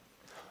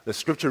The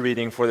scripture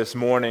reading for this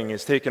morning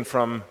is taken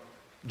from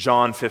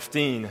John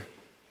 15,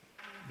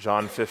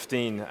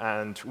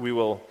 and we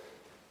will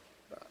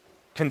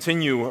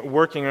continue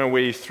working our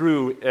way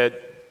through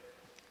it,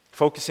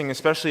 focusing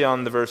especially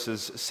on the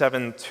verses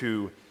 7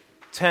 to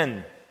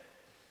 10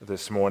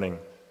 this morning.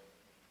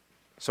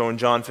 So in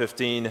John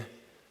 15,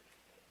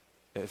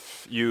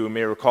 if you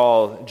may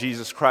recall,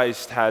 Jesus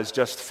Christ has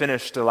just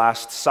finished the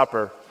Last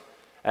Supper,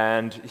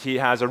 and he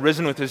has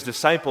arisen with his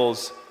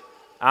disciples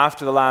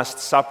after the Last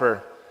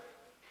Supper,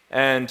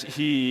 and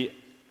he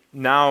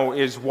now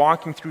is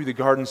walking through the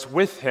gardens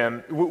with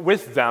them,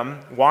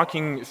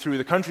 walking through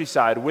the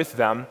countryside with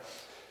them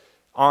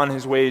on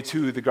his way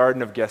to the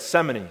Garden of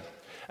Gethsemane.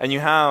 And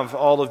you have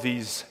all of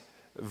these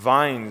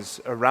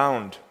vines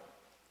around.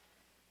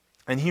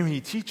 And here he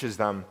teaches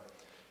them,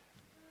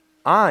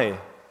 I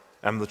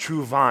am the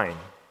true vine,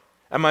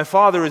 and my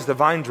Father is the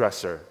vine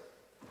dresser.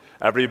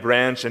 Every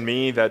branch in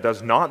me that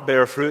does not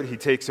bear fruit, he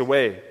takes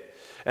away.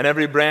 And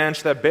every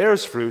branch that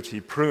bears fruit, he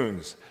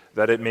prunes,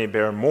 that it may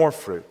bear more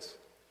fruit.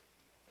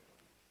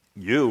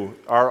 You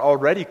are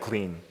already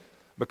clean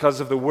because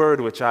of the word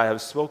which I have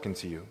spoken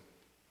to you.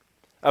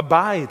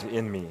 Abide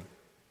in me,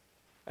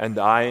 and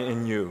I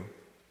in you.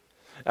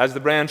 As the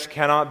branch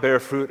cannot bear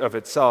fruit of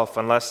itself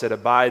unless it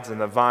abides in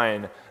the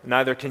vine,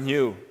 neither can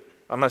you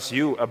unless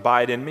you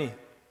abide in me.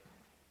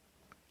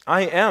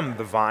 I am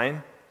the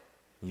vine,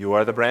 you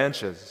are the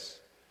branches.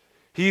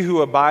 He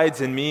who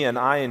abides in me and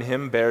I in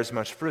him bears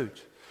much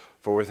fruit,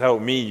 for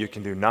without me you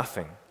can do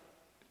nothing.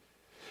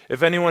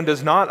 If anyone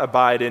does not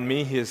abide in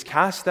me, he is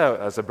cast out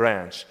as a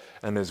branch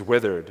and is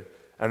withered,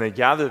 and they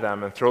gather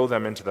them and throw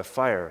them into the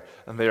fire,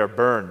 and they are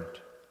burned.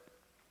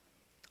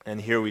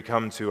 And here we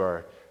come to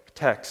our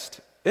text.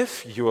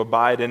 If you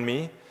abide in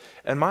me,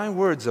 and my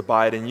words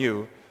abide in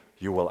you,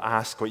 you will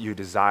ask what you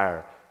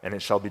desire, and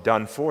it shall be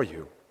done for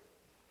you.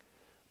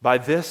 By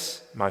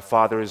this my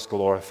Father is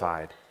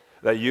glorified,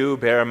 that you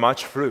bear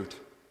much fruit.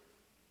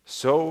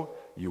 So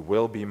you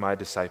will be my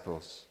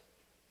disciples.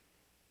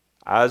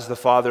 As the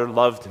Father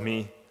loved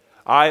me,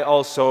 I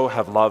also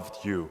have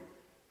loved you.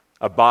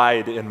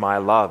 Abide in my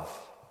love.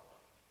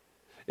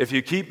 If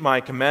you keep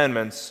my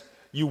commandments,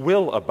 you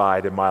will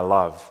abide in my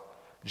love,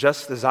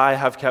 just as I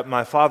have kept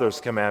my Father's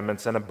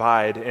commandments and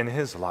abide in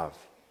his love.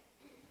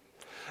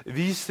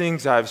 These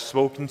things I have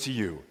spoken to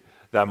you,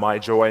 that my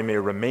joy may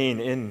remain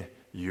in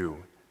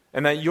you,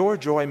 and that your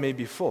joy may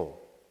be full.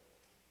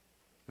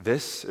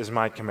 This is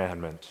my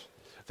commandment,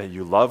 that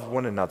you love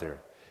one another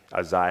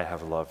as I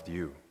have loved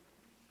you.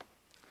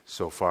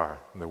 So far,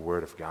 the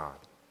Word of God.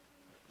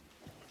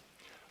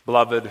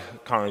 Beloved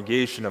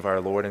congregation of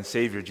our Lord and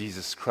Savior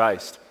Jesus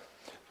Christ,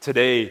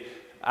 today,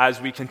 as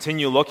we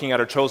continue looking at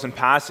our chosen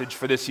passage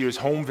for this year's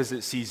home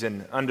visit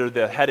season under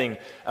the heading,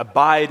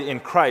 Abide in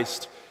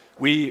Christ,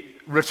 we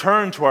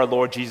return to our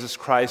Lord Jesus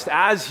Christ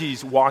as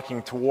he's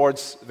walking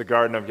towards the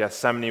Garden of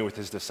Gethsemane with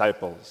his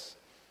disciples.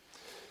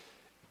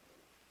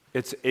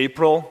 It's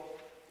April,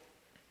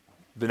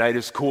 the night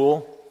is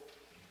cool,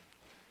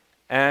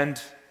 and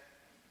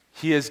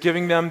he is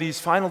giving them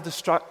these final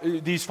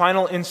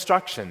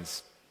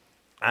instructions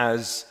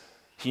as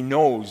he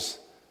knows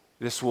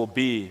this will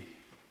be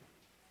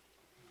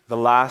the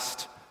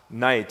last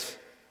night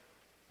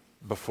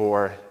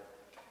before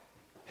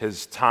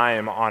his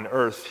time on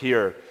earth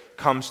here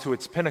comes to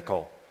its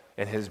pinnacle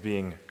in his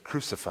being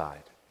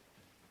crucified.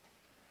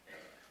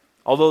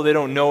 Although they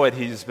don't know it,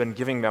 he's been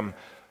giving them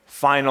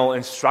final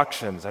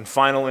instructions and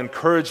final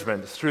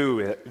encouragement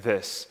through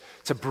this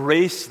to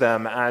brace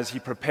them as he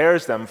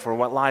prepares them for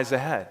what lies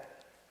ahead.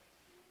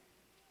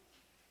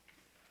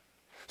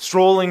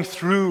 Strolling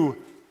through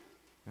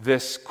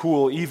this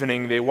cool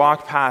evening, they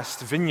walk past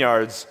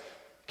vineyards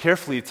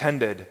carefully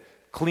tended,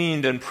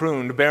 cleaned and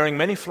pruned, bearing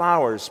many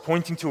flowers,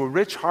 pointing to a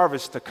rich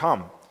harvest to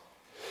come.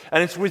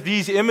 And it's with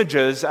these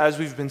images, as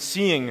we've been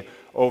seeing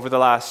over the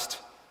last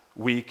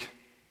week,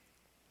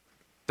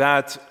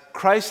 that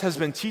Christ has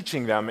been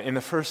teaching them in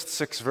the first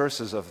 6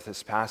 verses of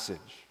this passage.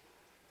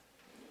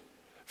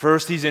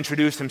 First, he's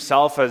introduced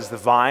himself as the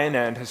vine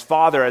and his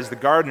Father as the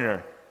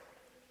gardener,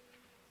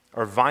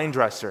 or vine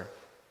dresser.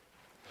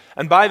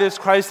 And by this,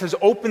 Christ has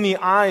opened the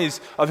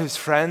eyes of his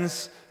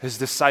friends, his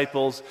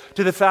disciples,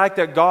 to the fact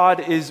that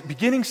God is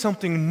beginning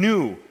something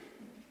new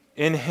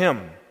in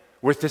him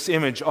with this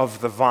image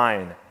of the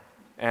vine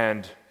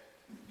and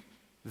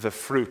the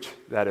fruit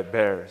that it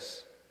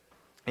bears.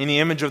 In the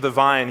image of the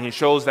vine, he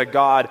shows that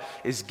God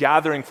is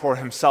gathering for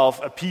himself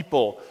a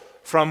people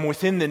from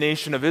within the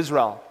nation of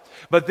Israel.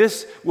 But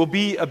this will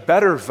be a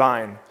better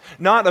vine,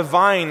 not a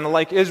vine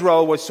like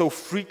Israel was so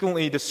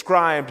frequently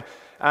described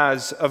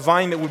as a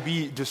vine that would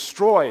be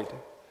destroyed,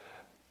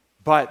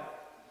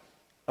 but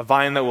a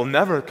vine that will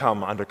never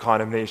come under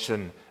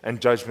condemnation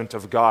and judgment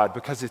of God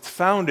because it's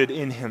founded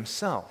in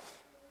himself.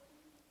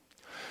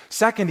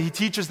 Second, he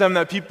teaches them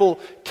that people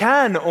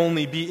can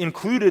only be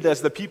included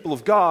as the people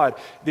of God.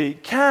 They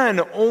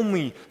can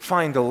only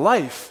find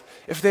life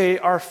if they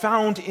are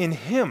found in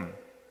him,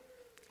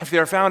 if they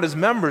are found as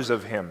members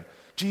of him,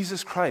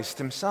 Jesus Christ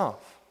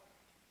himself.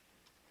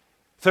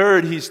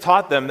 Third, he's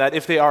taught them that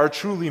if they are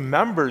truly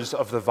members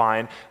of the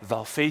vine,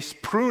 they'll face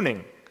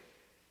pruning.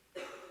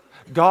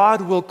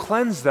 God will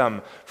cleanse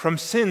them from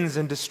sins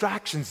and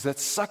distractions that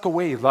suck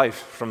away life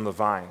from the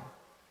vine.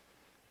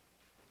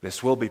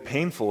 This will be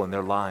painful in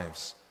their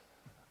lives,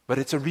 but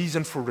it's a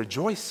reason for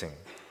rejoicing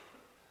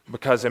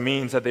because it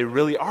means that they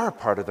really are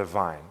part of the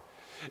vine.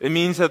 It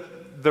means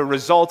that the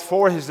result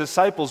for his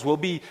disciples will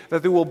be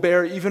that they will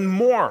bear even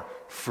more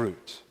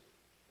fruit.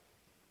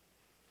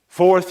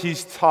 Fourth,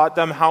 he's taught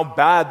them how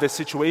bad the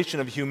situation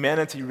of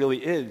humanity really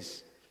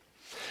is.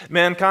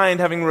 Mankind,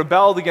 having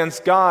rebelled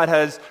against God,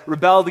 has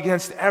rebelled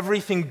against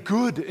everything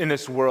good in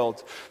this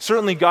world.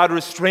 Certainly, God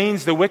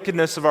restrains the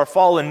wickedness of our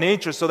fallen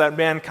nature so that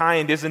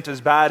mankind isn't as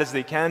bad as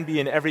they can be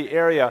in every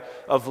area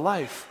of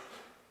life.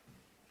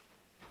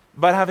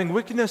 But having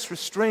wickedness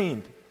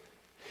restrained,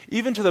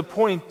 even to the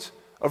point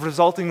of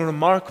resulting in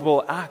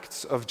remarkable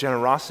acts of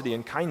generosity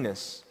and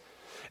kindness,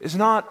 is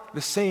not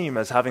the same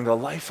as having the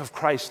life of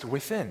Christ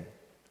within.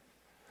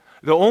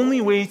 The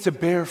only way to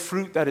bear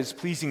fruit that is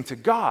pleasing to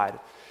God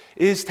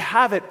is to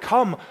have it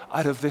come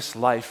out of this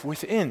life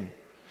within.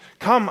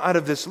 Come out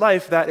of this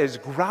life that is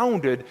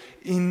grounded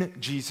in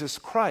Jesus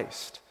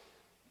Christ.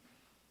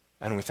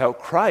 And without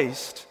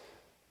Christ,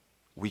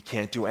 we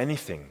can't do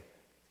anything,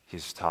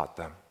 he's taught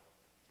them.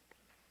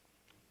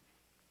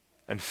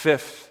 And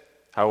fifth,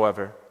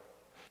 however,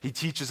 he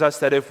teaches us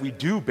that if we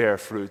do bear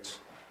fruit,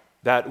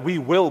 that we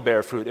will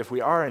bear fruit if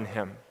we are in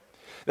him.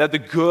 That the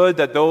good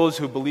that those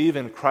who believe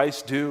in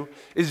Christ do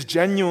is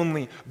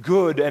genuinely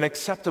good and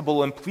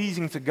acceptable and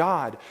pleasing to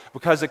God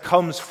because it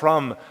comes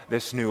from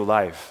this new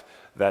life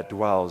that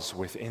dwells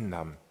within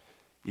them,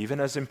 even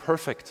as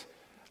imperfect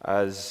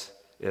as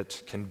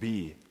it can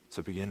be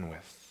to begin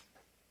with.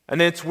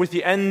 And it's with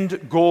the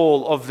end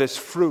goal of this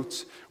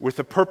fruit, with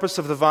the purpose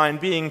of the vine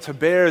being to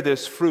bear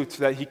this fruit,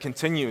 that he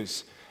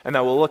continues. And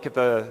that we'll look at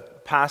the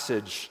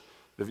passage,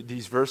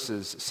 these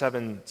verses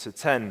 7 to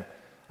 10,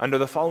 under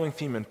the following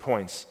theme and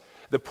points: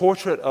 the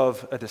portrait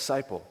of a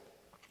disciple.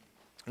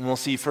 And we'll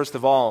see, first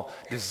of all,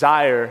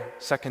 desire,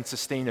 second,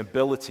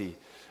 sustainability,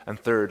 and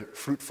third,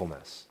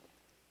 fruitfulness.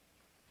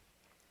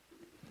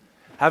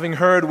 Having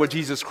heard what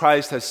Jesus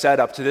Christ has said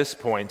up to this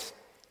point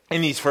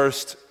in these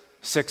first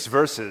 6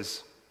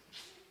 verses,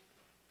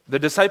 the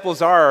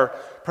disciples are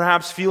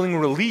perhaps feeling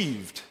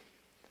relieved.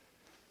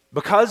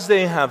 Because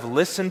they have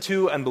listened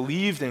to and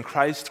believed in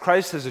Christ,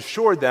 Christ has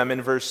assured them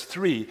in verse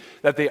 3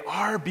 that they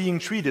are being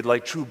treated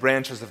like true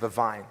branches of the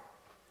vine.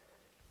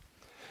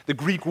 The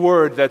Greek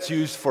word that's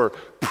used for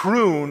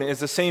prune is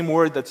the same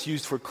word that's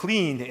used for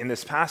clean in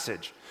this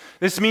passage.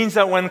 This means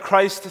that when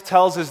Christ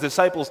tells his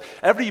disciples,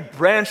 every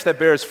branch that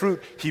bears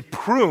fruit, he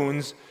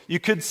prunes, you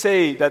could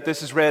say that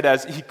this is read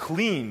as he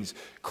cleans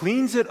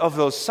it of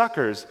those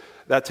suckers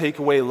that take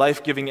away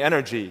life-giving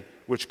energy,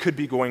 which could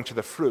be going to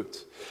the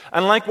fruit.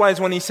 And likewise,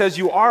 when he says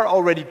you are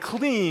already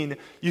clean,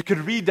 you could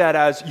read that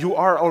as you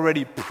are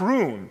already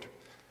pruned.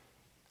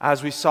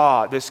 As we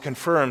saw, this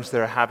confirms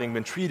their having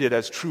been treated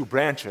as true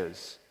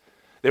branches.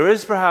 There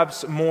is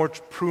perhaps more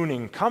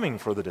pruning coming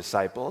for the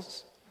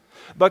disciples,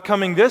 but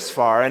coming this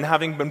far and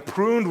having been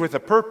pruned with a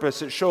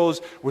purpose, it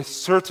shows with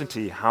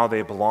certainty how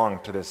they belong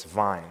to this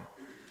vine.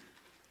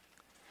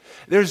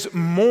 There's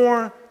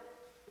more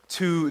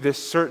to this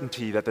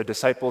certainty that the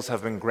disciples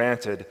have been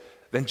granted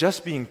than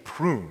just being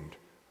pruned,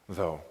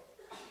 though.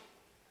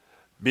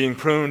 Being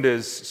pruned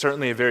is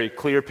certainly a very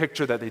clear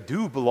picture that they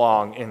do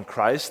belong in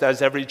Christ,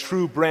 as every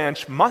true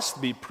branch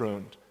must be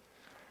pruned.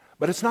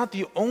 But it's not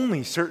the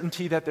only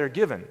certainty that they're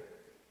given.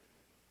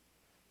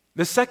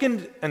 The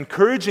second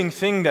encouraging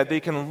thing that they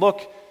can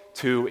look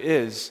to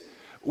is,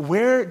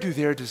 where do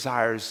their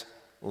desires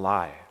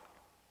lie?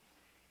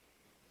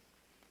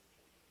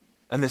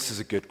 And this is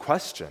a good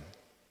question.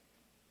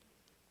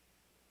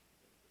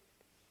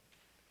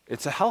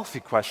 It's a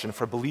healthy question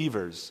for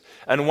believers,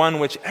 and one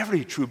which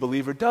every true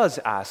believer does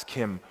ask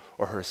him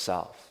or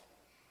herself.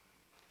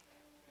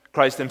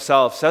 Christ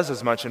himself says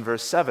as much in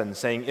verse 7,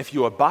 saying, "If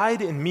you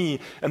abide in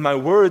me and my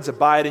words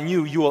abide in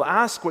you, you will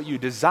ask what you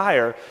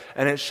desire,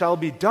 and it shall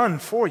be done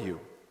for you."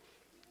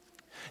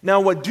 Now,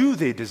 what do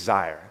they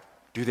desire?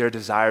 Do their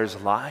desires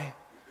lie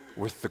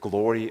with the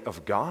glory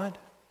of God?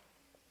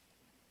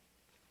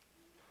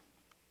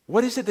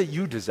 What is it that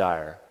you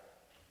desire,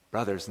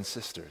 brothers and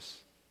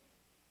sisters?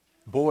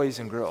 Boys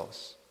and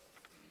girls,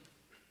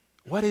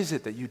 what is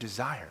it that you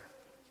desire?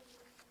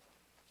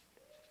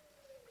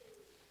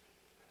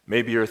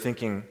 Maybe you're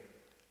thinking,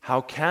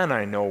 how can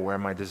I know where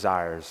my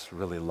desires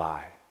really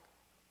lie?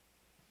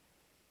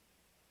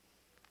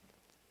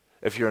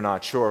 If you're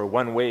not sure,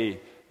 one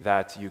way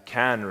that you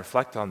can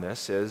reflect on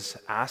this is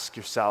ask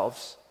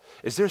yourselves,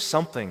 is there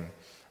something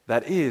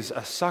that is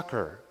a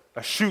sucker,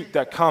 a shoot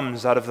that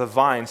comes out of the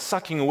vine,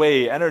 sucking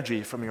away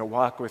energy from your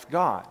walk with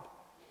God?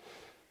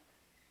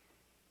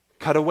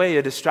 Cut away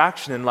a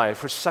distraction in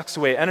life which sucks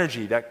away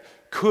energy that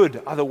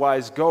could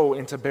otherwise go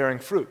into bearing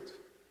fruit.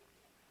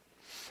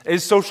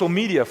 Is social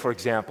media, for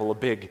example, a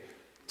big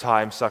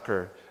time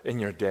sucker in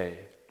your day?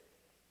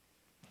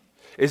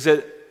 Is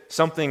it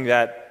something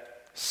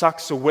that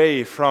sucks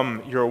away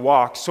from your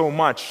walk so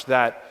much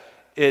that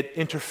it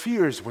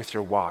interferes with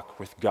your walk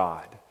with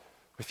God,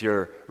 with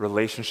your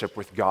relationship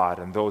with God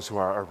and those who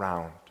are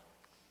around.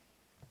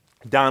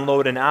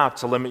 Download an app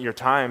to limit your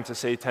time to,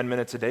 say, 10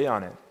 minutes a day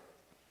on it.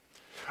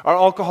 Are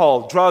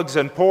alcohol, drugs,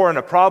 and porn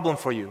a problem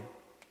for you?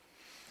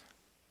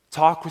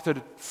 Talk with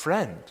a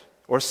friend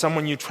or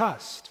someone you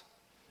trust.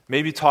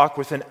 Maybe talk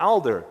with an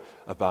elder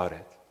about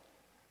it.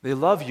 They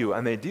love you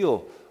and they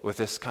deal with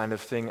this kind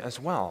of thing as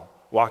well,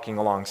 walking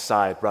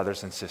alongside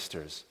brothers and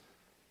sisters.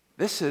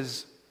 This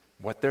is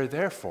what they're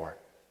there for.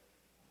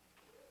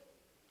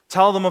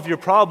 Tell them of your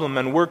problem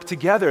and work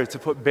together to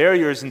put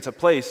barriers into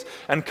place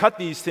and cut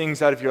these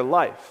things out of your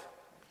life.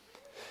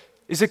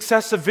 Is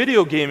excessive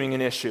video gaming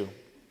an issue?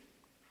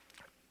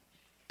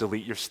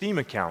 Delete your Steam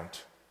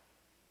account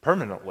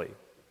permanently.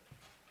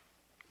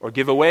 Or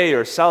give away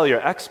or sell your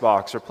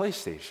Xbox or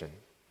PlayStation.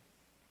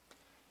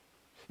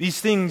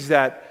 These things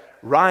that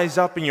rise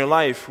up in your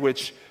life,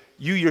 which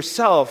you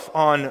yourself,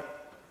 on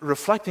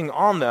reflecting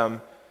on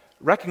them,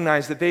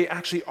 recognize that they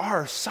actually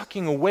are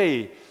sucking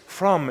away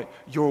from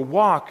your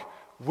walk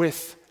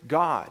with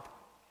God.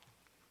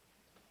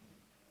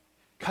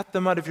 Cut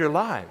them out of your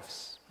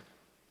lives.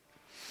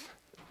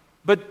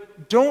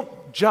 But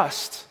don't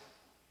just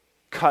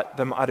cut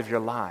them out of your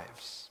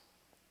lives.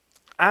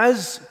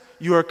 As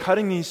you are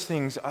cutting these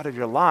things out of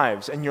your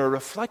lives and you're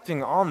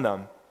reflecting on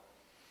them,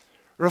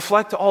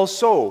 reflect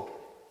also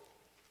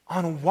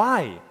on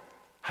why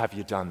have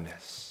you done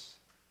this?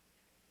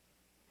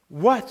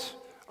 What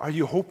are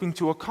you hoping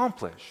to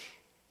accomplish?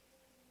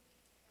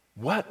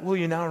 What will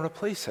you now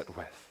replace it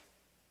with?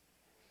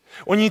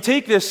 When you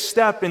take this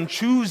step in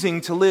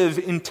choosing to live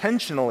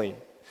intentionally,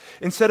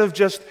 instead of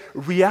just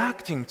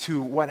reacting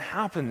to what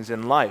happens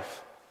in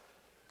life,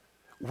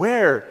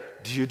 where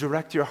do you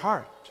direct your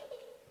heart?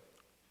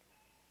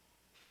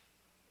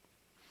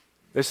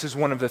 This is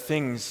one of the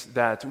things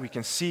that we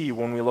can see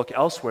when we look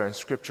elsewhere in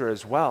Scripture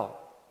as well.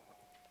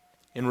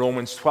 In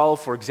Romans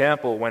 12, for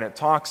example, when it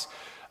talks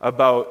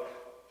about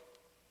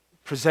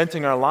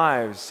presenting our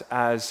lives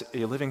as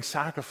a living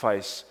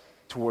sacrifice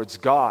towards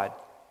God,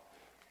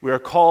 we are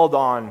called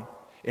on,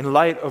 in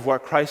light of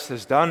what Christ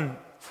has done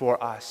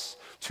for us,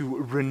 to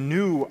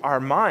renew our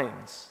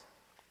minds.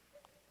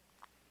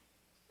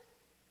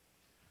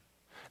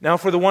 Now,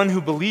 for the one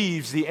who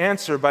believes, the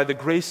answer, by the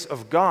grace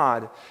of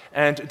God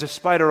and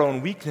despite our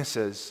own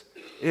weaknesses,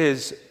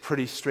 is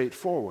pretty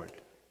straightforward.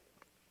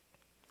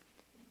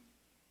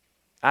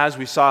 As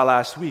we saw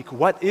last week,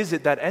 what is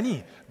it that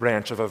any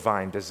branch of a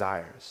vine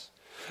desires?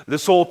 The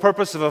sole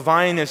purpose of a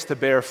vine is to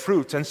bear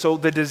fruit, and so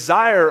the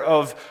desire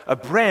of a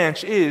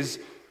branch is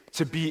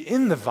to be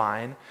in the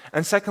vine,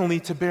 and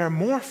secondly, to bear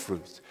more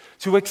fruit,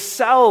 to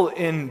excel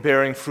in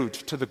bearing fruit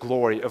to the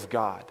glory of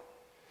God.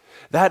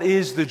 That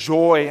is the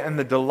joy and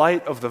the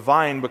delight of the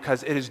vine,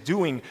 because it is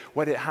doing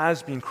what it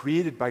has been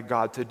created by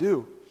God to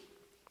do.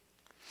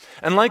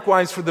 And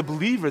likewise, for the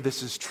believer,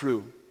 this is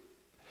true.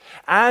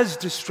 As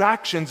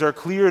distractions are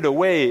cleared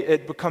away,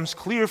 it becomes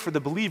clear for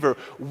the believer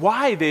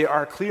why they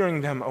are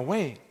clearing them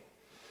away.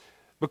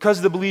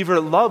 Because the believer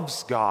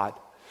loves God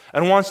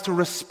and wants to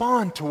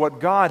respond to what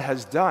God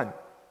has done,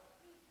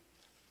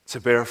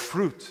 to bear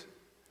fruit.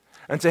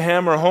 And to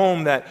hammer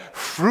home that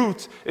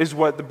fruit is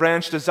what the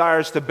branch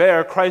desires to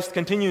bear, Christ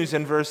continues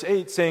in verse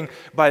 8 saying,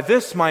 "By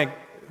this my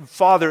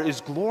Father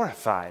is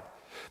glorified,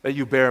 that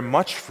you bear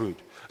much fruit,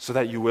 so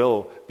that you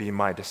will be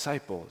my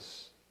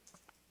disciples."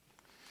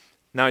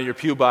 Now, your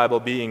Pew Bible,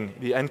 being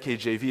the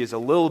NKJV, is a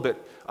little bit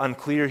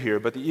unclear here,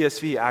 but the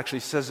ESV actually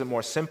says it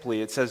more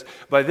simply. It says,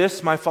 "By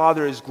this my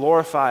Father is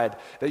glorified,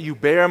 that you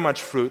bear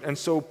much fruit, and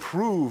so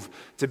prove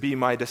to be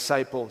my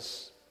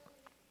disciples."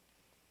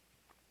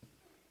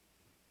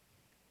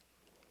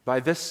 By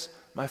this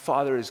my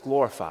Father is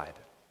glorified,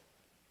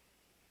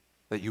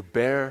 that you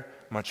bear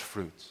much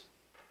fruit,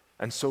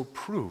 and so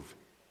prove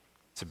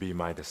to be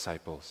my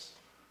disciples.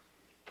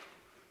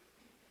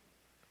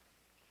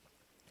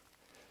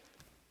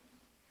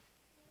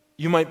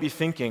 You might be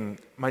thinking,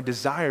 my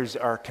desires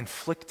are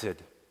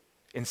conflicted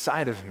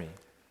inside of me,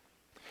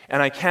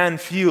 and I can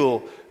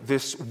feel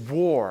this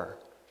war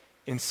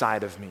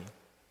inside of me.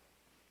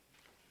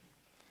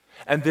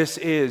 And this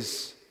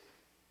is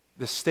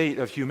the state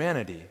of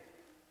humanity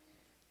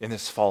in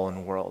this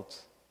fallen world.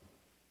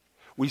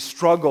 We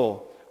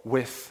struggle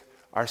with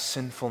our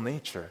sinful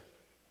nature.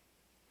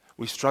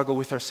 We struggle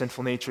with our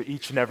sinful nature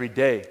each and every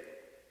day.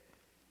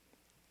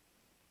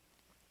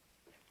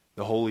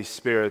 The Holy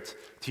Spirit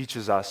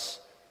teaches us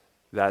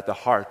that the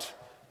heart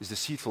is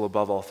deceitful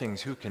above all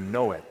things. Who can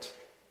know it?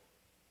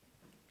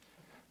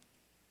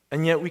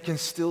 And yet we can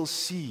still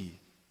see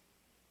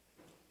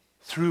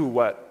through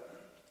what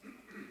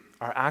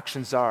our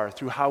actions are,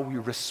 through how we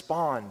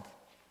respond,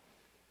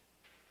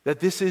 that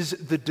this is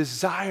the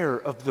desire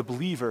of the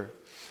believer.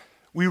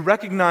 We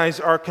recognize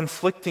our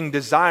conflicting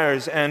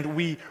desires and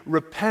we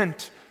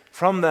repent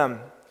from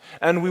them.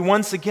 And we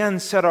once again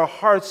set our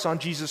hearts on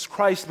Jesus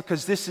Christ,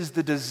 because this is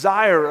the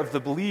desire of the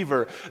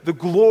believer, the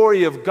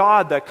glory of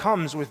God that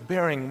comes with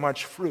bearing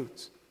much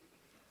fruit.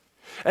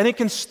 And it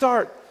can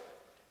start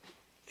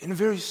in a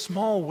very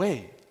small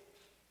way,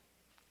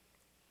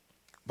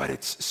 but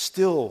it's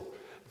still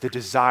the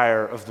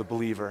desire of the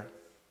believer.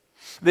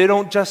 They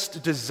don't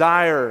just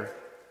desire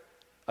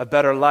a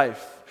better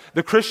life.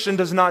 The Christian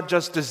does not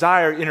just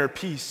desire inner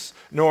peace,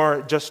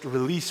 nor just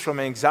release from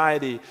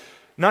anxiety,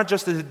 not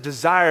just a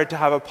desire to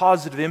have a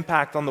positive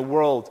impact on the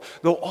world,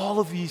 though all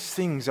of these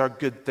things are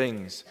good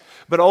things.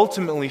 But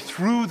ultimately,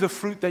 through the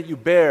fruit that you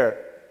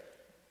bear,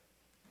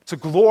 to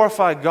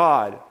glorify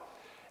God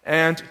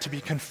and to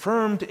be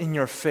confirmed in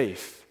your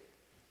faith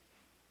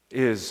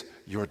is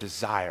your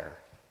desire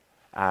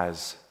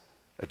as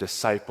a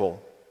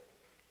disciple.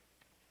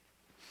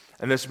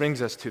 And this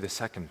brings us to the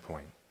second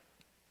point.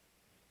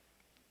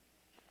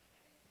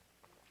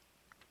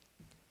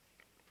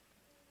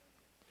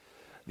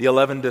 The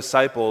 11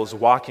 disciples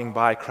walking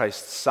by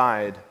Christ's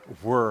side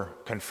were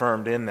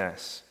confirmed in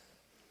this.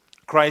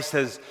 Christ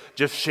has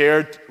just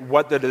shared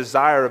what the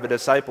desire of a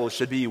disciple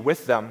should be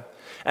with them,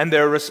 and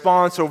their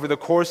response over the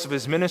course of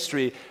his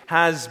ministry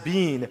has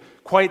been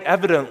quite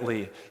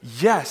evidently,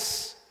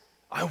 yes,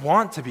 I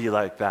want to be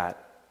like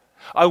that.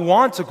 I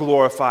want to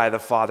glorify the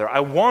Father. I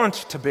want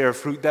to bear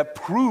fruit that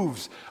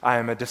proves I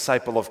am a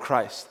disciple of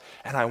Christ,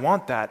 and I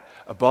want that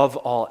above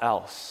all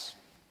else.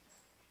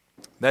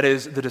 That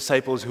is, the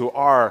disciples who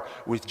are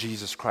with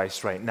Jesus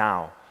Christ right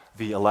now,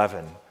 the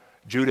 11.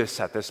 Judas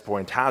at this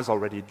point has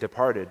already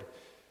departed.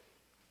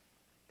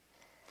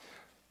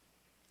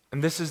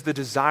 And this is the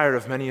desire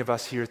of many of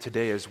us here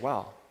today as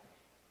well,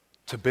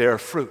 to bear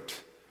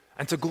fruit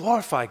and to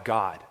glorify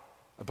God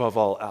above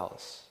all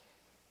else.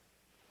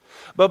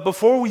 But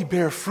before we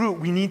bear fruit,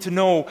 we need to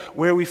know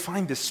where we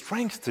find the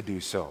strength to do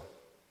so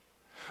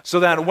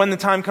that when the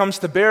time comes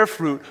to bear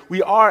fruit,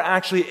 we are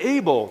actually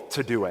able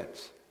to do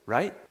it,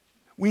 right?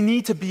 We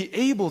need to be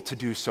able to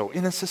do so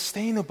in a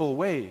sustainable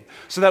way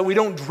so that we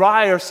don't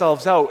dry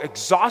ourselves out,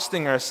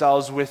 exhausting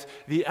ourselves with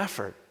the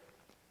effort.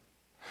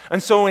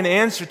 And so in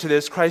answer to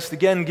this, Christ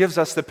again gives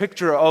us the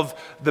picture of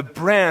the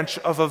branch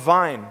of a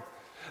vine.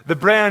 The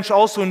branch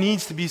also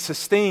needs to be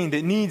sustained.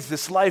 It needs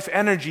this life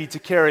energy to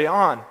carry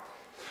on.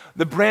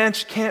 The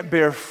branch can't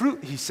bear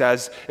fruit, he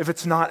says, if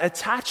it's not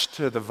attached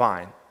to the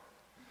vine.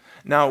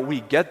 Now,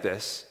 we get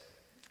this.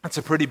 It's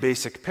a pretty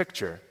basic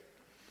picture.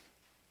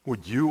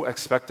 Would you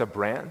expect a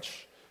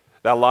branch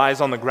that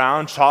lies on the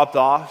ground, chopped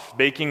off,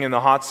 baking in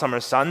the hot summer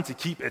sun to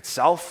keep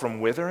itself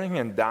from withering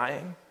and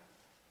dying?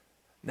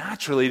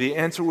 Naturally, the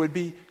answer would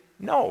be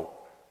no,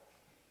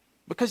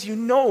 because you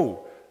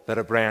know that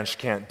a branch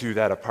can't do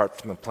that apart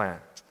from the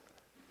plant.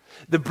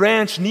 The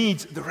branch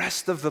needs the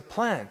rest of the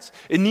plant.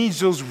 It needs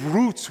those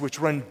roots which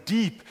run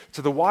deep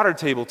to the water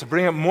table to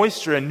bring up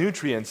moisture and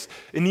nutrients.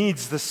 It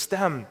needs the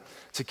stem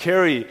to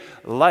carry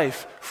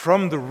life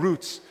from the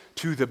roots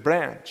to the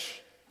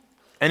branch.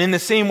 And in the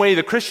same way,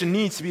 the Christian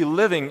needs to be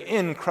living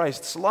in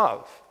Christ's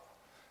love.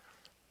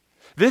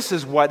 This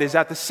is what is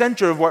at the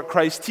center of what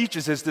Christ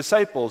teaches his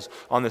disciples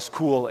on this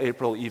cool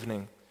April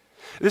evening.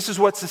 This is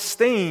what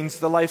sustains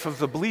the life of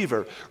the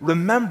believer,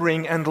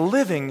 remembering and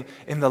living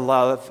in the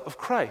love of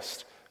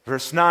Christ.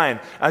 Verse 9,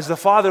 as the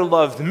Father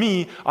loved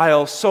me, I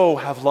also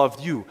have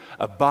loved you.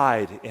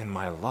 Abide in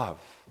my love.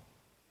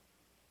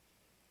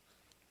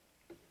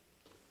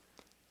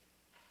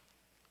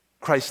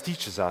 Christ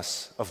teaches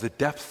us of the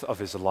depth of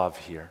his love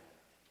here.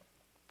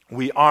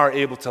 We are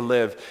able to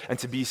live and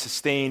to be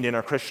sustained in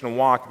our Christian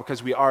walk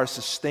because we are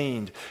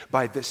sustained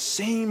by the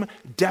same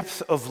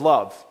depth of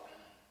love.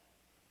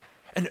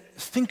 And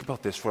think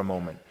about this for a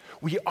moment.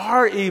 We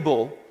are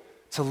able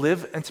to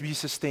live and to be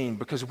sustained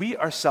because we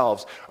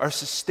ourselves are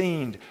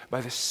sustained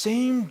by the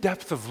same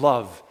depth of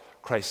love,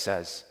 Christ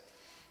says,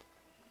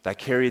 that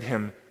carried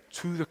him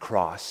to the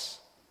cross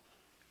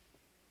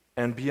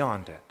and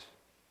beyond it.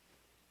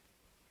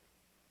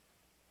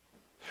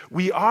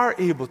 We are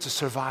able to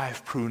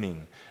survive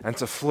pruning and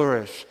to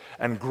flourish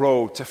and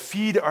grow, to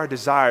feed our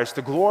desires,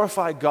 to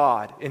glorify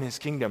God in his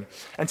kingdom,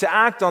 and to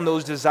act on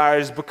those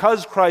desires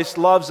because Christ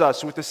loves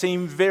us with the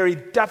same very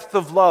depth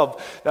of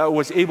love that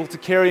was able to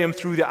carry him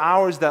through the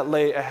hours that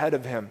lay ahead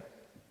of him.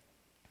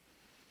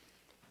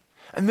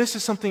 And this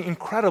is something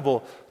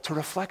incredible to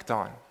reflect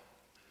on.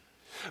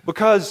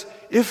 Because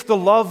if the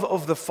love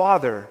of the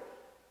Father,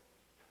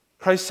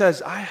 Christ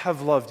says, I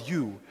have loved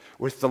you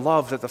with the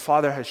love that the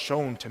Father has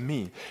shown to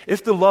me.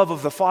 If the love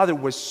of the Father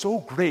was so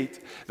great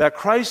that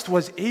Christ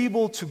was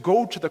able to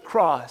go to the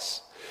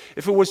cross,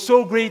 if it was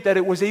so great that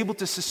it was able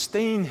to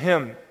sustain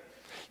him,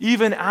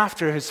 even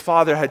after his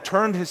Father had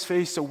turned his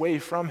face away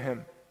from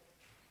him,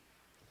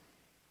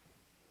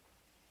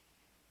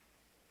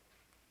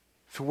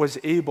 if it was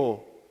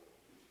able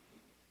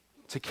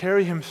to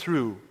carry him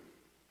through,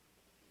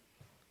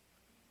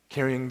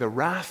 carrying the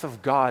wrath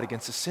of God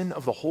against the sin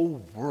of the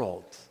whole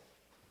world,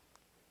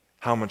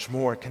 how much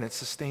more can it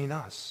sustain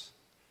us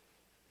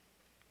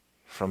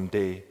from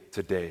day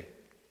to day?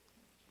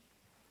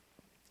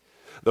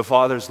 The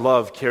Father's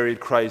love carried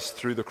Christ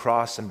through the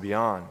cross and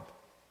beyond.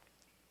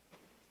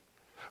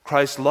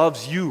 Christ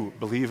loves you,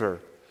 believer,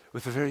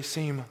 with the very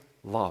same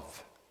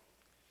love.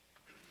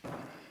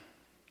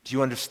 Do Do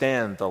you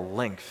understand the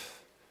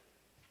length,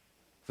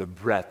 the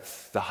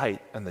breadth, the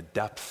height, and the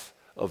depth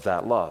of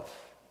that love?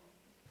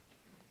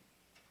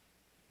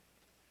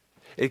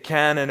 It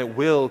can and it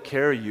will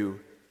carry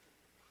you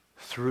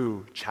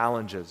through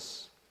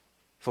challenges,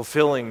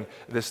 fulfilling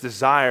this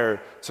desire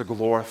to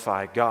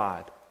glorify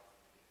God.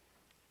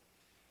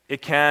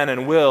 It can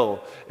and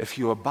will if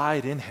you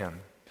abide in Him,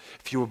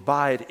 if you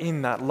abide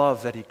in that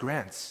love that He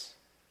grants.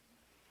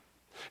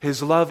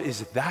 His love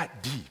is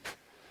that deep,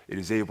 it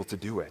is able to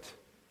do it.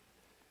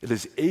 It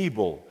is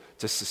able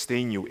to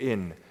sustain you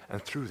in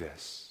and through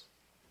this.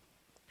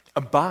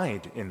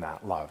 Abide in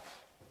that love.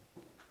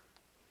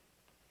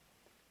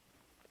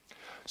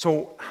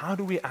 So, how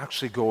do we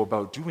actually go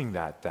about doing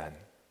that then?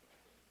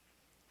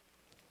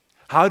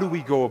 How do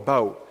we go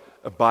about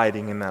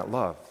abiding in that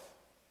love?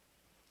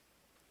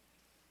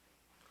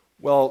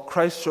 Well,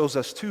 Christ shows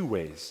us two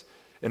ways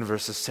in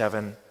verses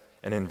 7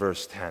 and in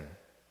verse 10.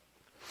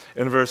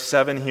 In verse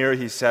 7 here,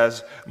 he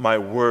says, "My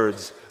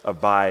words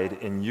abide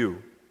in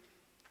you."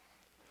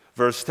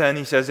 Verse 10,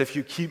 he says, "If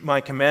you keep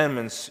my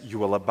commandments, you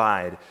will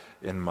abide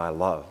in my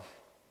love."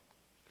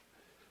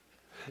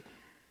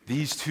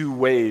 These two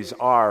ways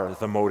are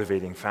the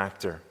motivating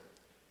factor.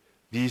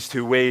 These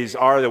two ways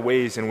are the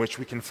ways in which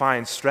we can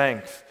find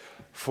strength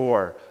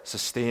for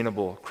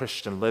sustainable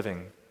Christian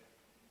living.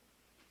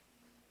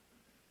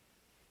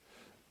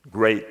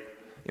 Great.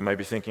 You might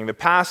be thinking, the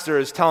pastor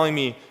is telling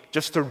me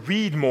just to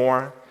read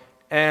more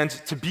and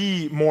to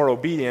be more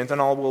obedient and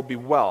all will be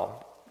well.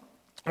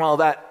 Well,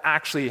 that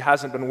actually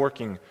hasn't been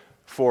working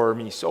for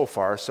me so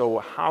far, so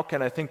how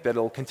can I think that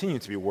it'll continue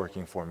to be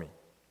working for me?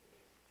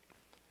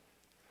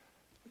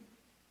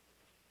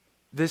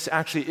 This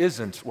actually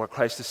isn't what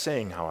Christ is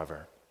saying,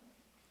 however.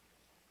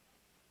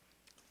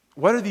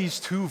 What are these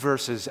two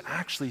verses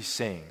actually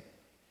saying?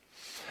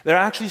 They're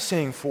actually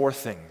saying four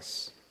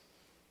things.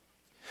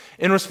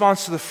 In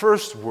response to the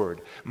first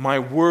word, "My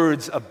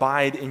words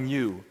abide in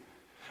you,"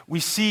 we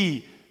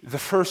see the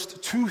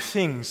first two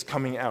things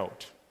coming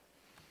out.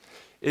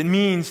 It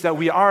means that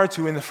we are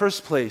to, in the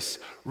first place,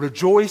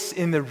 rejoice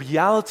in the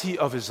reality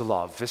of His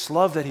love, this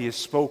love that He has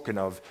spoken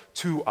of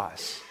to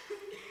us.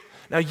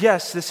 Now,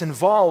 yes, this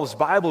involves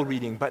Bible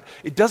reading, but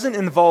it doesn't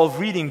involve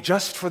reading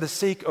just for the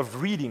sake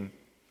of reading.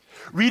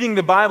 Reading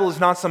the Bible is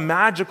not some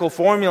magical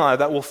formula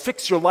that will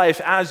fix your life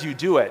as you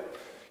do it.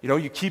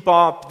 You keep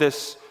up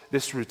this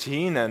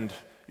routine and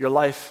your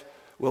life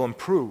will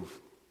improve.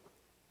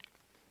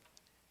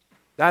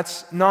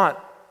 That's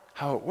not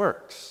how it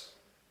works.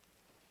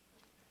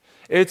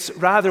 It's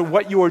rather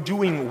what you are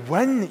doing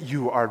when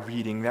you are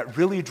reading that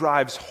really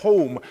drives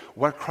home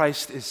what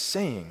Christ is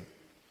saying.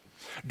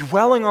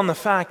 Dwelling on the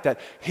fact that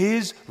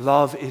His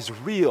love is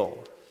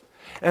real,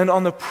 and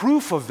on the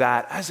proof of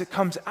that as it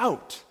comes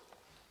out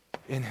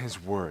in His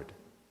Word.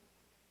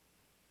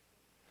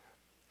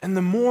 And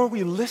the more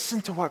we listen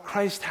to what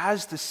Christ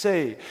has to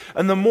say,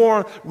 and the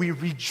more we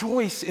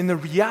rejoice in the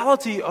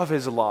reality of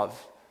His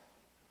love,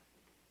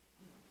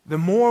 the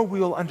more we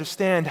will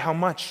understand how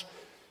much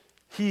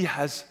He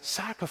has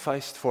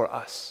sacrificed for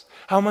us,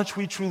 how much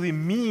we truly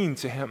mean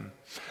to Him.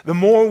 The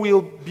more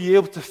we'll be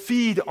able to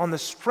feed on the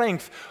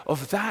strength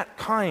of that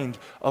kind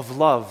of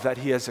love that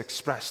He has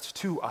expressed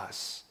to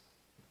us.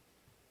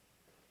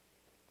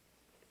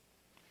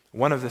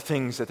 One of the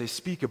things that they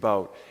speak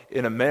about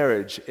in a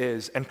marriage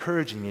is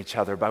encouraging each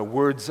other by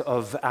words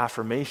of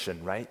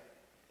affirmation, right?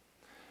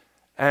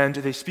 And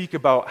they speak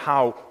about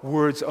how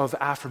words of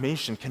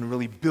affirmation can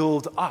really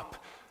build up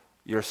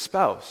your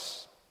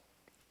spouse.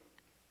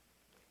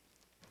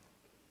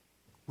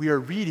 We are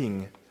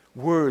reading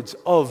words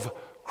of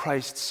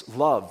Christ's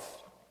love.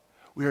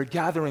 We are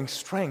gathering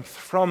strength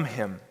from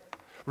Him,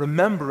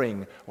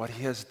 remembering what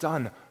He has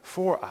done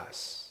for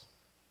us.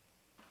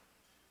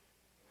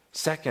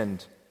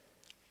 Second,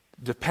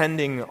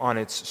 depending on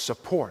its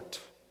support.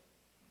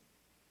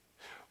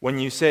 When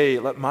you say,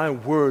 "Let my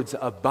words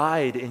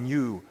abide in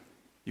you,"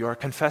 you are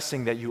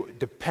confessing that you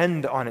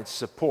depend on its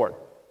support.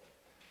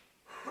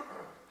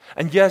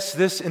 And yes,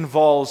 this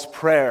involves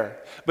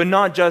prayer, but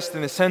not just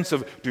in the sense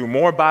of do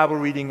more Bible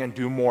reading and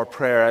do more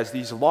prayer as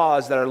these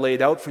laws that are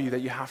laid out for you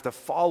that you have to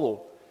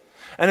follow.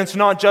 And it's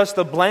not just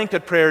a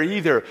blanket prayer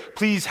either.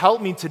 "Please help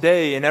me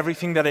today in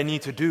everything that I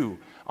need to do.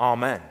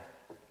 Amen."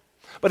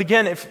 But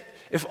again,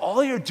 if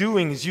all you're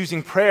doing is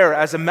using prayer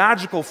as a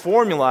magical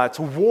formula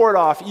to ward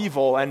off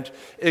evil and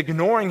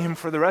ignoring Him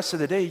for the rest of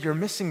the day, you're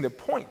missing the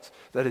point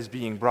that is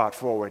being brought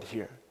forward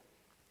here.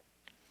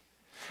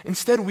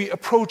 Instead, we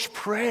approach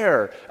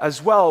prayer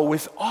as well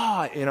with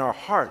awe in our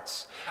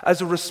hearts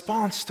as a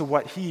response to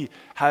what He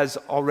has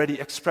already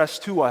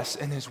expressed to us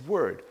in His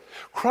Word.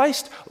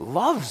 Christ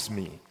loves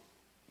me,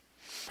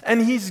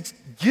 and He's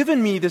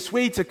given me this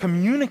way to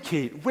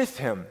communicate with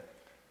Him,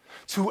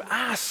 to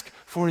ask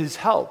for His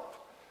help.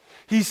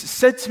 He's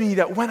said to me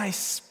that when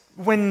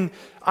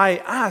I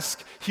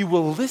ask, He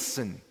will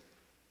listen.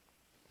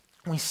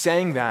 We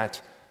sang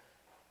that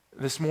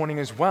this morning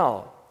as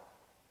well.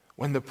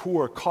 When the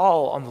poor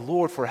call on the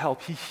Lord for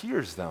help, He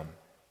hears them.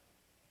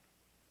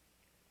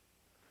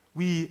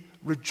 We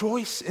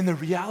rejoice in the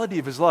reality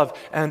of his love,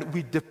 and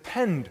we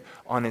depend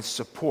on his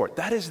support.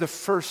 That is the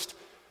first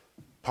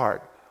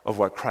part of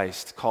what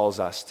Christ calls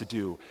us to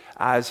do,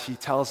 as he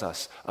tells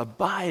us,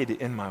 abide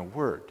in my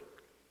word.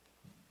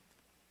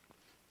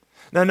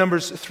 Now,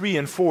 Numbers 3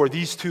 and 4,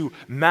 these two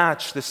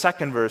match the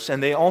second verse,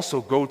 and they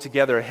also go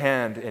together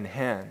hand in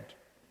hand.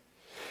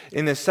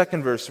 In the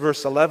second verse,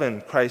 verse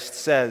 11, Christ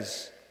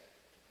says,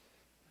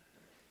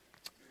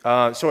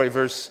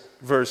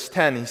 verse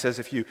 10, he says,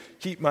 if you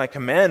keep my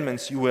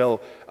commandments, you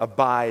will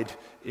abide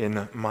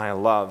in my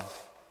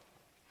love.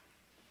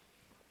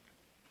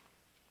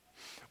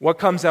 What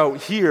comes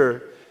out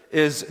here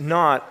is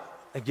not,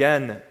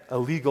 again, a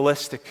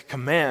legalistic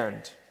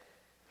command,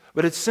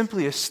 but it's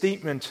simply a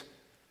statement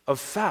of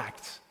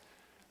fact,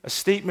 a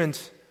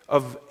statement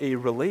of a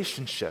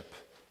relationship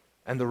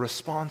and the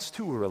response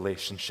to a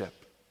relationship.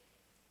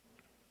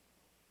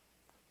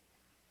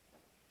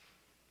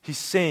 He's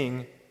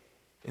saying,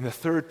 in the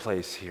third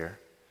place here,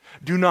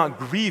 do not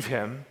grieve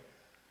him,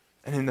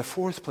 and in the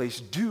fourth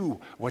place,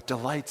 do what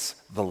delights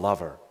the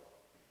lover.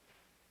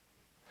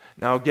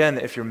 Now again,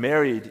 if you're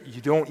married,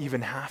 you don't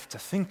even have to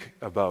think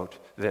about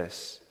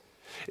this.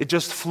 It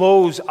just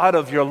flows out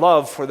of your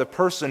love for the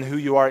person who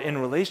you are in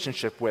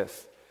relationship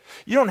with.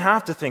 You don't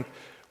have to think,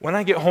 when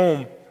I get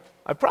home,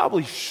 I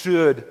probably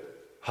should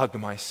hug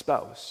my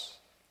spouse.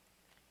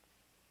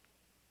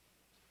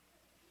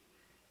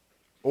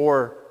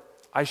 Or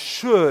I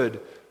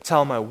should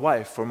tell my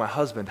wife or my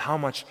husband how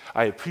much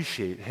I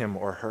appreciate him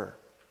or her.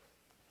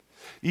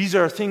 These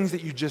are things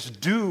that you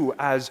just do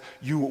as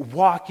you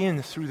walk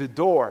in through the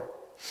door,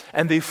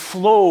 and they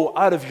flow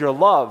out of your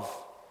love.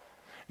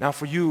 Now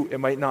for you, it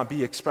might not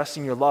be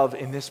expressing your love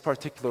in this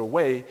particular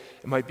way.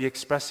 It might be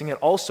expressing it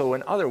also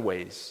in other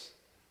ways.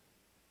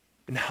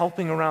 In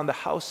helping around the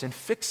house and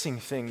fixing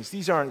things.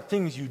 These aren't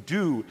things you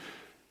do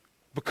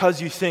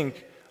because you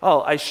think,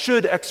 oh, I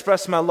should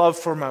express my love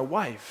for my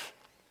wife,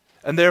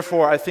 and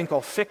therefore I think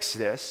I'll fix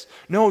this.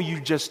 No,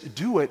 you just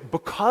do it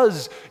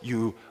because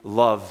you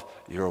love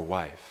your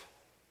wife.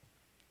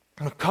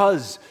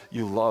 Because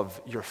you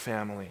love your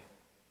family.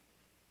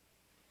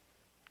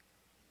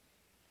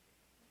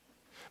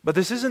 But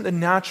this isn't the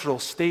natural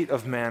state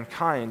of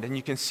mankind, and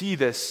you can see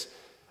this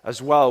as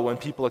well when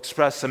people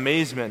express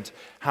amazement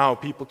how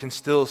people can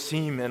still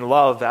seem in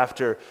love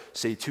after,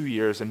 say, 2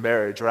 years in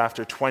marriage, or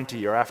after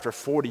 20, or after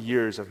 40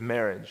 years of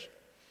marriage.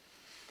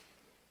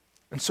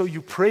 And so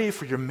you pray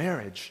for your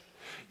marriage.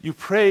 You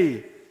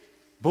pray,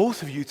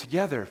 both of you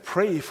together,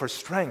 pray for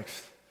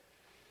strength.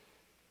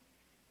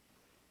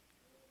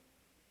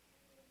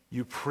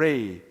 You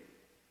pray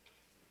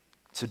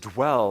to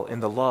dwell in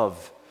the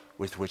love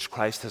with which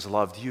Christ has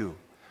loved you,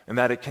 and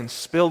that it can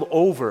spill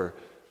over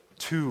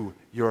to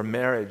your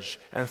marriage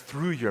and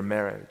through your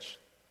marriage.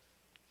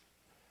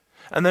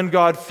 And then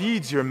God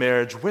feeds your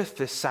marriage with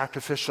this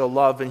sacrificial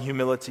love and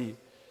humility,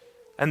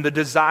 and the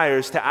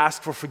desires to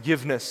ask for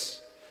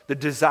forgiveness, the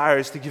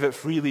desires to give it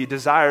freely,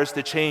 desires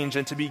to change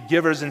and to be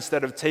givers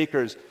instead of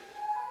takers.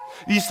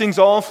 These things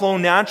all flow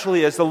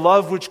naturally as the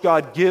love which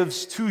God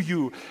gives to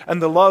you and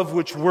the love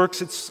which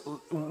works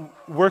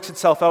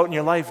itself out in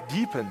your life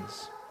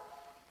deepens.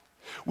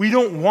 We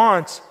don't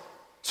want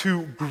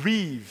to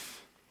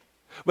grieve,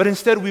 but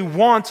instead we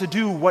want to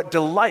do what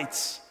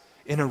delights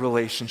in a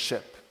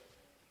relationship.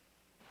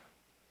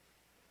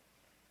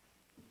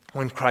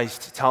 When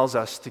Christ tells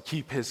us to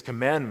keep his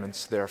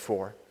commandments,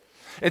 therefore,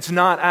 it's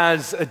not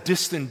as a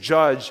distant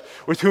judge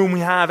with whom we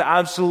have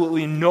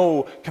absolutely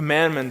no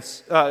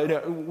commandments,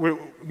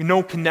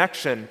 no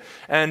connection,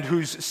 and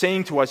who's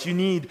saying to us, you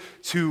need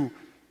to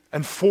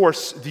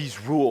enforce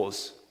these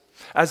rules.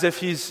 As if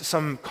he's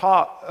some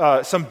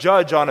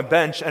judge on a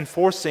bench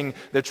enforcing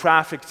the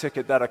traffic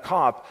ticket that a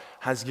cop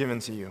has given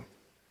to you.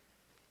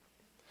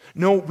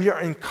 No, we are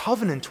in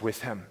covenant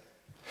with him.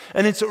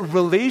 And it's a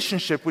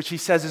relationship which he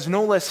says is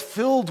no less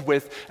filled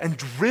with and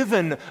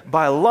driven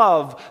by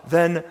love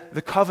than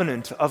the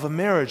covenant of a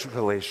marriage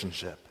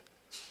relationship.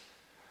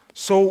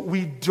 So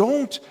we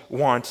don't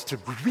want to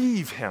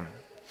grieve him.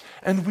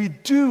 And we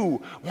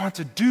do want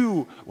to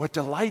do what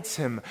delights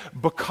him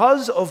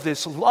because of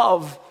this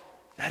love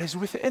that is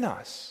within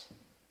us.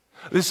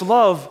 This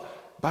love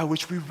by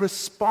which we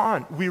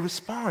respond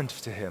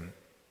to him.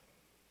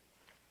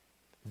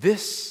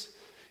 This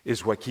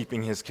is what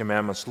keeping his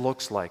commandments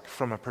looks like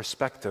from a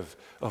perspective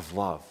of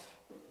love.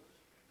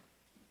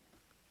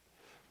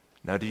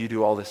 Now, do you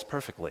do all this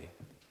perfectly?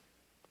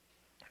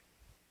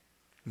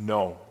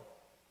 No.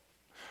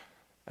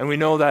 And we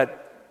know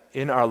that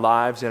in our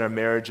lives, in our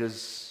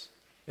marriages,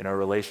 in our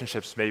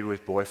relationships, maybe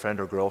with boyfriend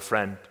or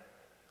girlfriend,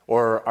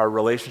 or our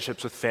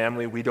relationships with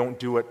family, we don't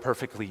do it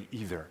perfectly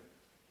either.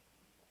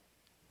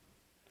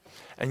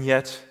 And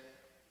yet,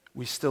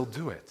 we still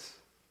do it.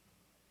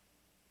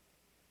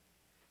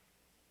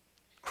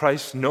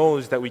 Christ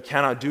knows that we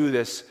cannot do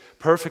this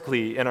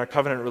perfectly in our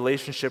covenant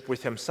relationship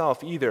with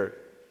himself either.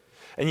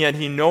 And yet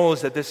he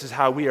knows that this is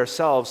how we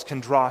ourselves can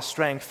draw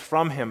strength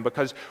from him,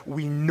 because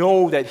we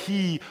know that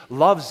he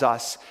loves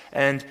us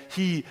and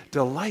he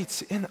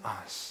delights in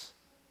us.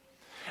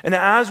 And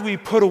as we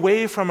put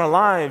away from our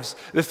lives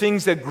the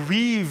things that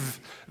grieve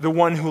the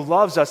one who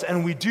loves us,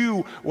 and we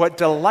do what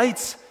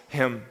delights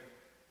him,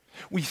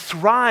 we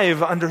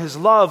thrive under his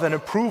love and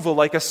approval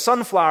like a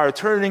sunflower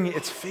turning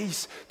its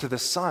face to the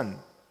sun.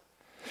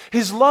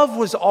 His love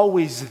was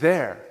always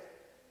there.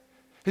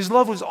 His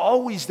love was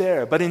always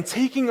there, but in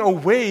taking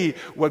away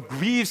what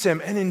grieves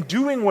him and in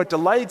doing what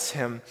delights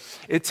him,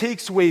 it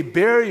takes away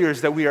barriers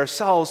that we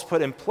ourselves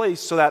put in place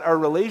so that our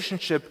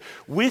relationship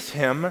with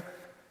him,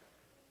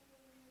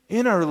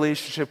 in our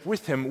relationship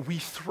with him, we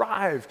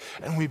thrive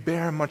and we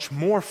bear much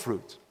more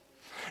fruit.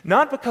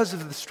 Not because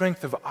of the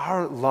strength of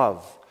our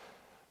love,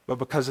 but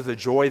because of the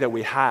joy that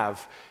we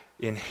have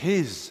in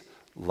his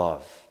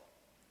love.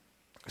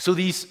 So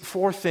these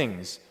four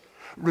things,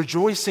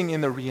 rejoicing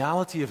in the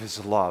reality of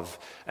his love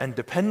and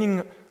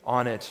depending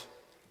on it,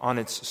 on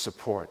its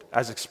support,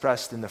 as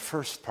expressed in the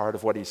first part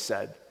of what he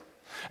said.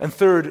 And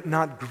third,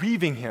 not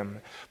grieving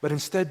him, but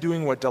instead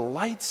doing what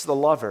delights the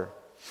lover.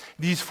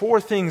 These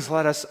four things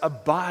let us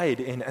abide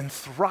in and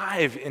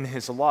thrive in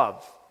his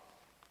love.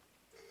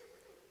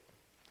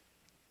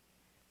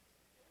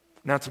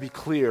 Now, to be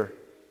clear,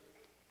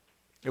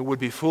 it would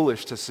be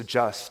foolish to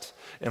suggest,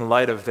 in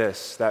light of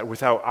this, that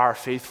without our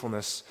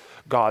faithfulness,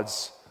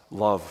 God's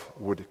love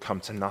would come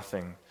to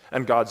nothing,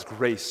 and God's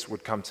grace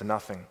would come to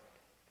nothing.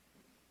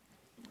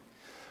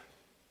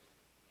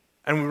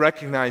 And we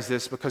recognize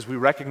this because we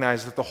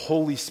recognize that the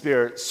Holy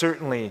Spirit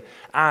certainly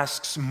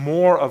asks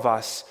more of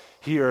us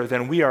here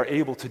than we are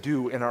able to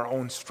do in our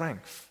own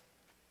strength.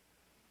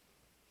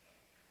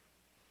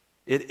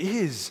 It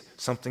is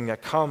something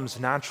that comes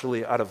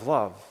naturally out of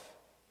love.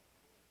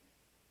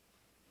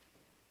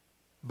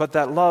 But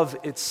that love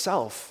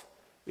itself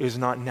is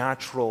not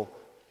natural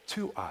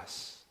to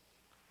us.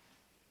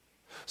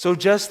 So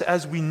just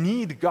as we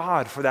need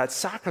God for that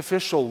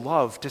sacrificial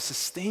love to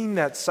sustain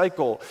that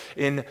cycle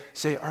in,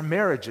 say, our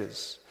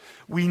marriages,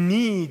 we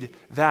need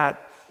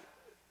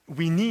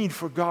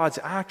for God's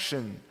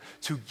action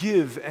to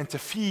give and to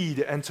feed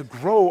and to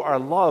grow our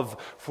love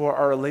for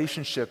our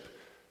relationship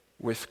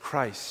with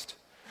Christ,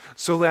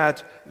 so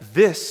that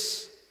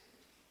this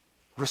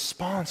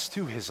response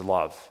to his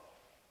love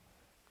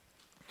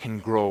can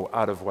grow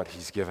out of what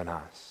he's given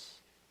us.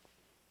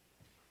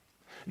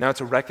 Now,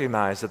 to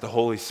recognize that the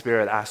Holy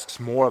Spirit asks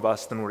more of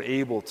us than we're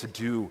able to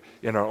do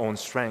in our own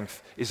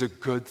strength is a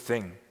good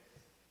thing.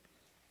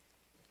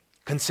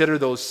 Consider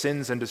those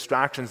sins and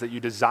distractions that you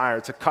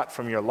desire to cut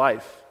from your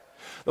life.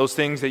 Those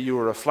things that you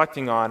are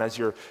reflecting on as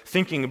you're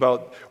thinking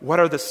about, what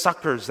are the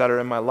suckers that are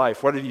in my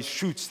life? What are these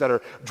shoots that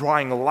are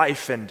drawing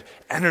life and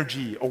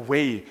energy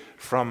away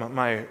from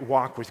my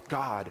walk with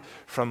God,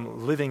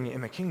 from living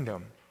in the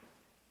kingdom?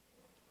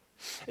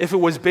 If it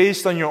was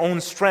based on your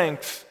own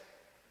strength,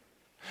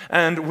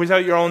 and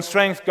without your own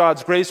strength,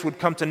 God's grace would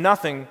come to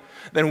nothing,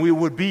 then we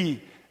would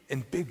be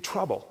in big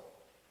trouble.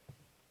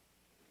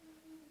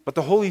 But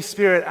the Holy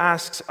Spirit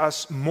asks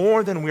us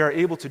more than we are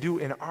able to do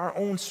in our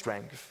own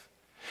strength.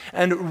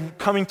 And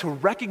coming to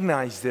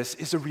recognize this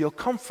is a real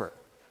comfort.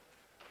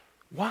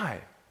 Why?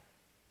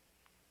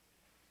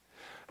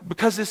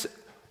 Because this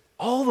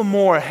all the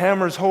more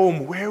hammers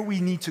home where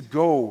we need to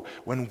go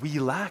when we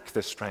lack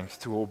the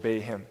strength to obey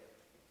him.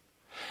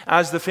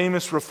 As the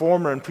famous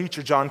reformer and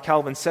preacher John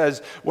Calvin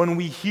says, when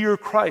we hear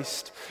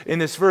Christ in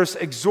this verse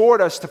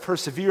exhort us to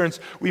perseverance,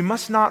 we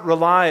must not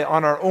rely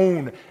on our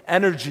own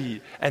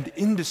energy and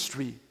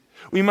industry.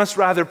 We must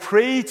rather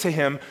pray to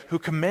him who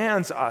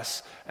commands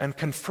us and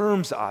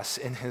confirms us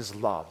in his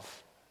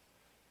love.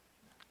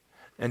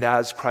 And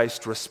as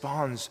Christ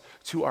responds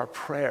to our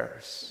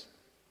prayers,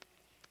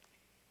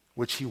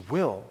 which he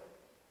will,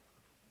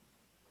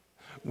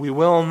 we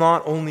will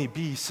not only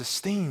be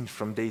sustained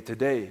from day to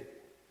day,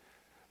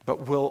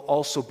 but will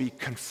also be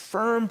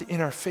confirmed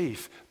in our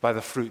faith by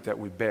the fruit that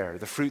we bear,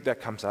 the fruit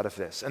that comes out of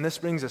this. And this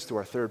brings us to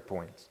our third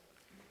point.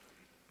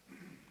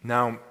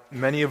 Now,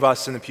 many of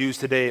us in the pews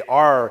today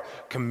are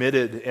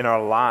committed in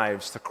our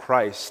lives to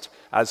Christ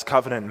as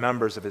covenant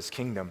members of his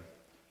kingdom.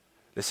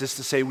 This is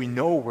to say, we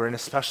know we're in a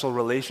special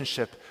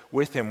relationship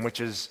with him, which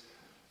is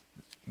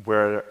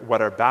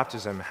what our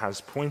baptism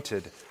has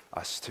pointed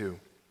us to.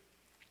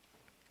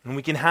 And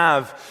we can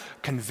have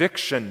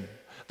conviction,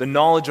 the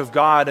knowledge of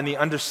God and the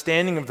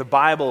understanding of the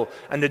Bible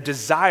and the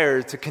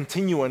desire to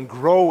continue and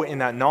grow in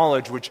that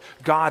knowledge which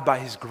God by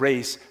his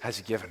grace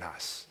has given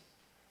us.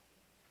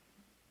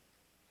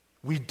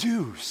 We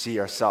do see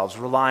ourselves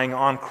relying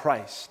on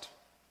Christ.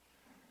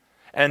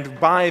 And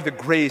by the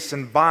grace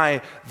and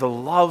by the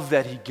love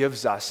that he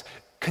gives us,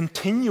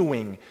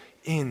 continuing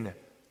in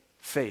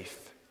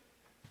faith.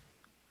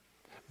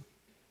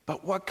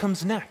 But what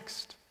comes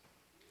next?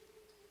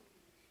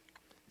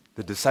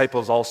 The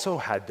disciples also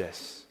had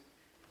this.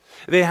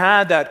 They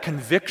had that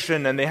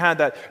conviction and they had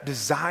that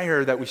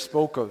desire that we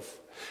spoke of.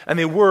 And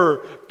they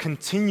were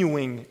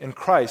continuing in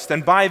Christ.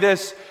 And by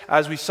this,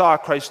 as we saw,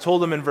 Christ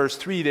told them in verse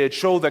 3, they had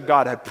showed that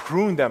God had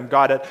pruned them.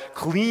 God had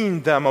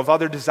cleaned them of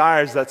other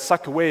desires that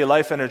suck away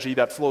life energy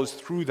that flows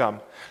through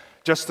them.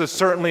 Just as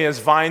certainly as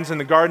the vines in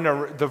the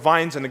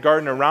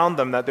garden around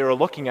them that they were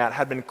looking at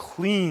had been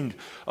cleaned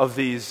of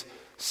these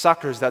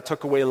suckers that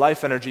took away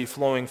life energy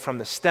flowing from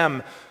the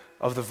stem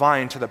of the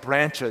vine to the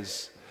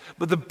branches.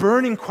 But the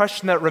burning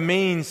question that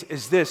remains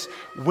is this: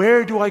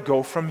 where do I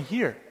go from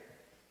here?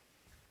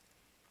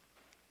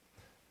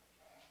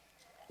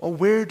 Well,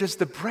 where does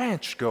the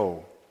branch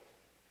go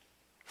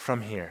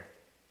from here?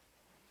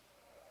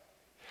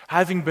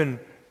 Having been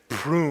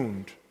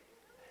pruned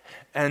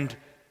and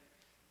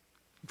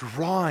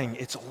drawing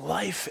its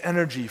life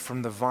energy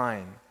from the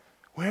vine,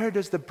 where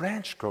does the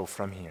branch go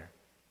from here?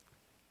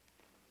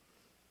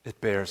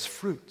 It bears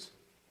fruit.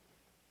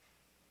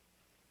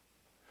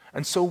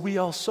 And so we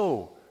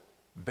also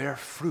bear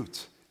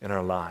fruit in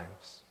our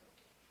lives.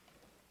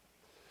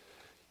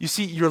 You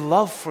see, your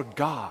love for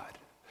God,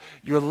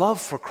 your love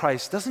for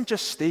Christ doesn't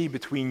just stay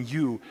between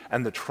you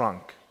and the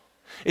trunk.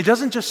 It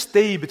doesn't just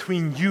stay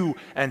between you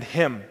and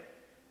Him.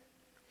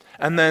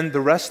 And then the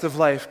rest of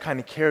life kind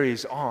of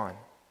carries on.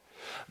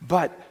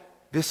 But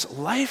this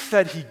life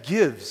that He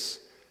gives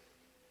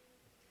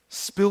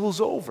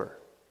spills over.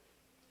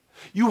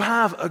 You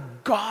have a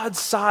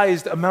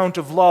God-sized amount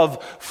of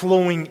love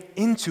flowing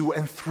into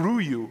and through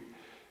you.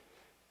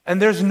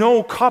 And there's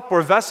no cup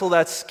or vessel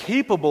that's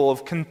capable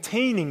of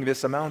containing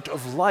this amount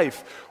of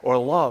life or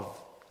love.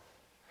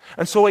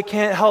 And so it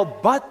can't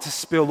help but to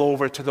spill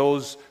over to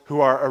those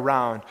who are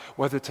around,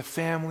 whether to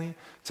family,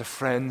 to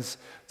friends,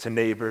 to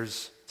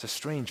neighbors, to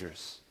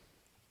strangers.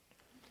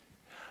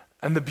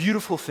 And the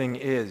beautiful thing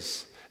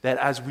is that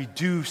as we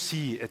do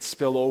see it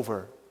spill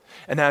over,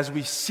 and as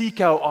we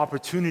seek out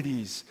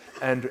opportunities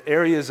and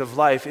areas of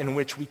life in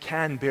which we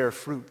can bear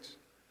fruit,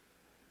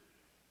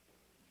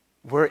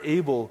 we're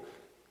able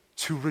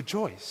to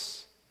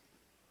rejoice.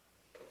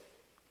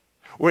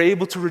 We're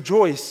able to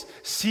rejoice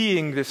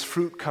seeing this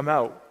fruit come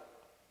out,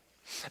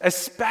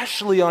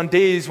 especially on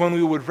days when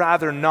we would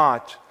rather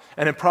not,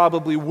 and it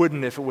probably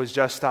wouldn't if it was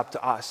just up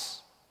to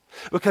us.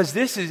 Because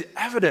this is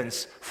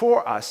evidence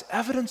for us,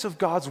 evidence of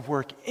God's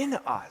work in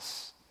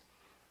us.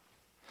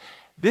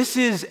 This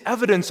is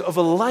evidence of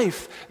a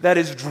life that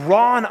is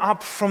drawn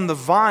up from the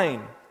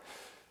vine.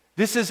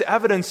 This is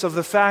evidence of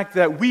the fact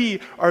that we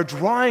are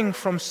drawing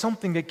from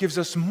something that gives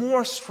us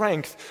more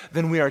strength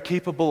than we are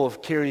capable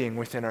of carrying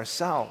within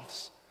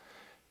ourselves.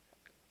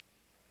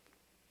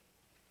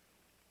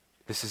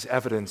 This is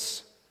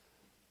evidence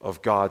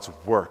of God's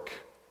work.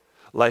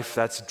 Life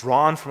that's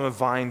drawn from a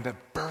vine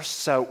that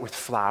bursts out with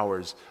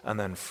flowers and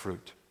then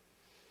fruit.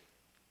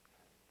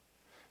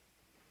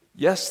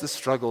 Yes, the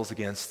struggles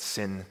against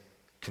sin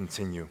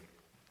continue.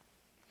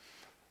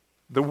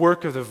 The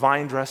work of the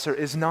vine dresser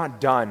is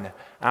not done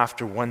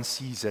after one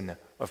season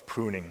of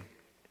pruning.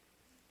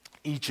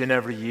 Each and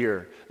every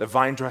year, the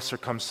vine dresser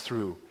comes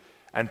through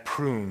and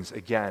prunes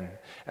again,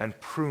 and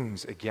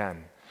prunes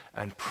again,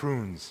 and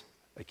prunes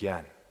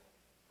again.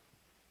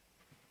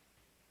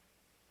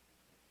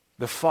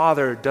 The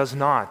Father does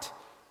not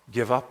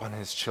give up on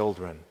His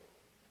children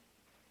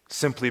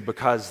simply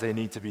because they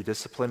need to be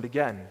disciplined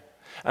again.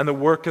 And the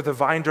work of the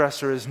vine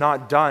dresser is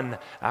not done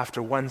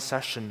after one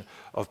session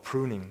of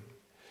pruning.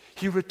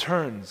 He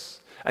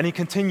returns and He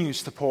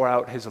continues to pour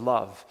out His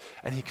love,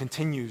 and He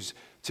continues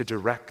to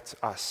direct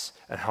us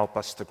and help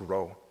us to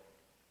grow.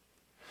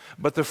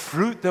 But the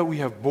fruit that we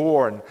have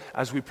borne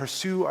as we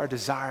pursue our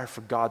desire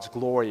for God's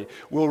glory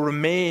will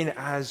remain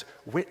as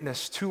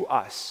witness to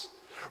us,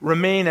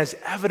 remain as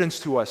evidence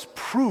to us,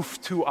 proof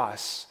to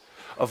us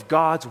of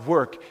God's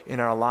work in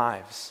our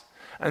lives.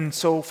 And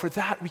so for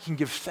that we can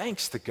give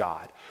thanks to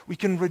God. We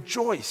can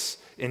rejoice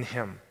in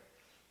Him.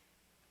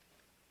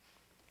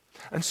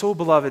 And so,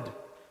 beloved,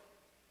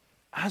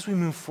 as we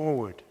move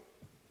forward,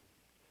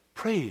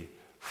 pray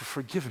for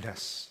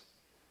forgiveness,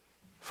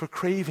 for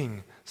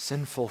craving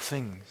sinful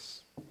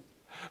things.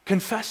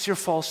 Confess your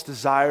false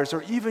desires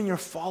or even your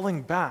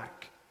falling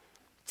back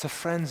to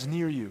friends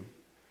near you,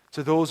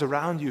 to those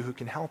around you who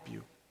can help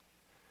you.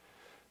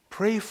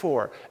 Pray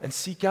for and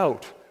seek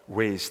out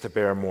ways to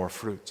bear more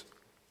fruit.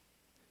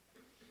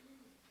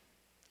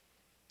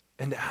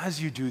 And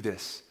as you do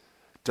this,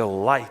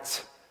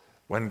 delight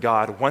when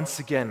God once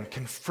again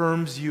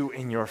confirms you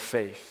in your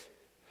faith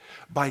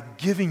by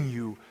giving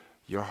you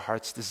your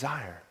heart's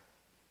desire,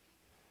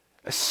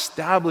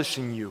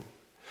 establishing you,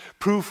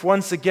 proof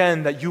once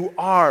again that you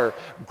are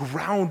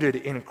grounded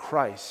in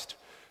Christ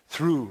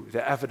through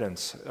the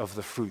evidence of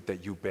the fruit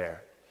that you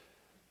bear.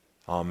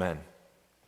 Amen.